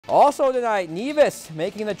Also tonight, Nevis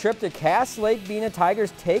making the trip to Cass Lake-Bena.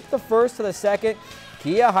 Tigers take the first to the second.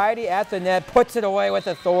 Kia Heidi at the net, puts it away with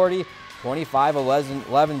authority.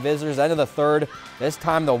 25-11 visitors, end of the third. This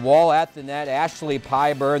time the wall at the net. Ashley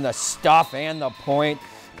Pyburn, the stuff and the point.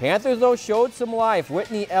 Panthers, though, showed some life.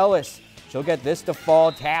 Whitney Ellis, she'll get this to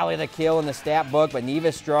fall. Tally the kill in the stat book, but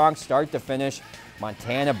Nevis strong start to finish.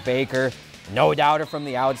 Montana Baker, no doubter from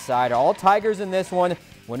the outside. All Tigers in this one,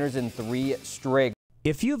 winners in 3 straight.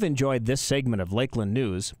 If you've enjoyed this segment of Lakeland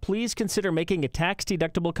News, please consider making a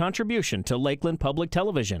tax-deductible contribution to Lakeland Public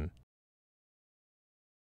Television.